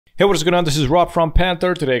Hey, what is going on? This is Rob from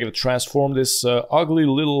Panther. Today I'm going to transform this ugly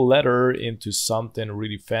little letter into something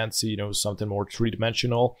really fancy, you know, something more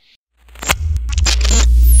three-dimensional.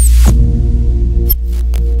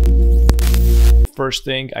 First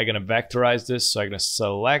thing, I'm going to vectorize this. So I'm going to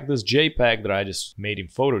select this JPEG that I just made in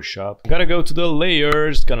Photoshop. I'm going to go to the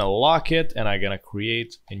layers, going to lock it, and I'm going to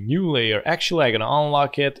create a new layer. Actually, I'm going to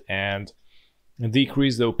unlock it and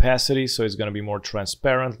decrease the opacity so it's going to be more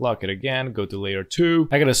transparent. Lock it again, go to layer 2.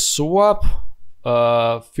 I'm going to swap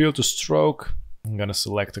fill to stroke. I'm going to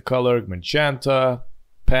select the color magenta,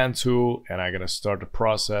 pen tool, and I'm going to start the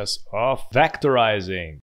process of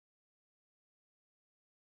vectorizing.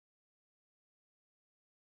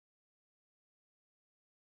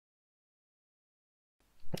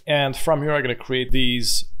 And from here I'm going to create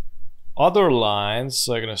these other lines.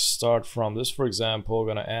 So I'm going to start from this, for example,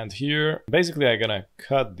 going to end here. Basically I'm going to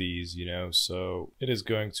cut these, you know, so it is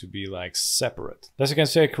going to be like separate. As you can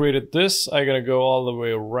see, I created this. I'm going to go all the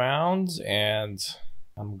way around and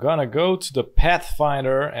I'm going to go to the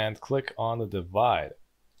pathfinder and click on the divide.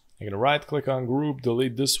 I'm going to right click on group,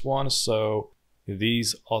 delete this one, so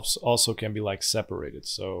these also can be like separated.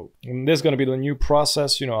 So this is going to be the new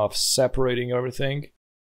process, you know, of separating everything.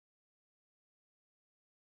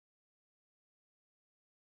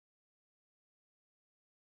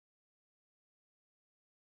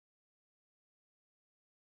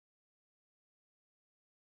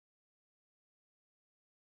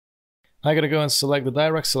 I'm gonna go and select the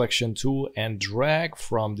direct selection tool and drag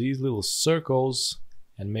from these little circles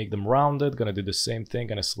and make them rounded. Gonna do the same thing,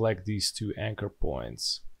 gonna select these two anchor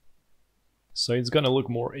points. So it's gonna look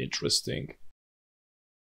more interesting.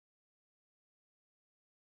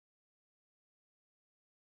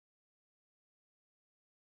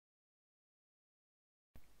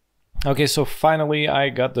 Okay, so finally I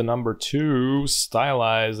got the number 2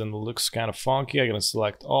 stylized and it looks kind of funky. I'm gonna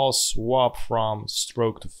select all, swap from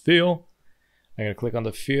stroke to fill. I'm going to click on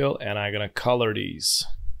the fill and I'm going to color these.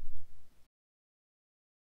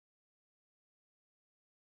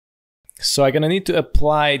 So I'm going to need to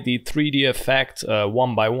apply the 3D effect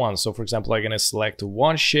one by one. So for example, I'm going to select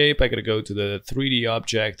one shape. I'm going to go to the 3D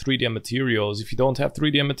object, 3D materials. If you don't have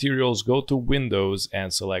 3D materials, go to Windows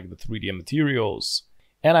and select the 3D materials.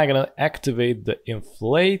 And I'm going to activate the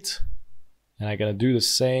inflate. And I'm going to do the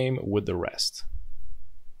same with the rest.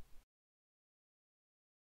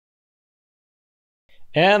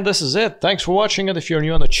 And this is it. Thanks for watching, and if you're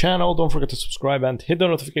new on the channel, don't forget to subscribe and hit the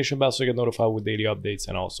notification bell so you get notified with daily updates,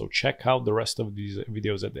 and also check out the rest of these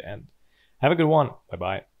videos at the end. Have a good one. Bye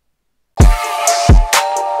bye.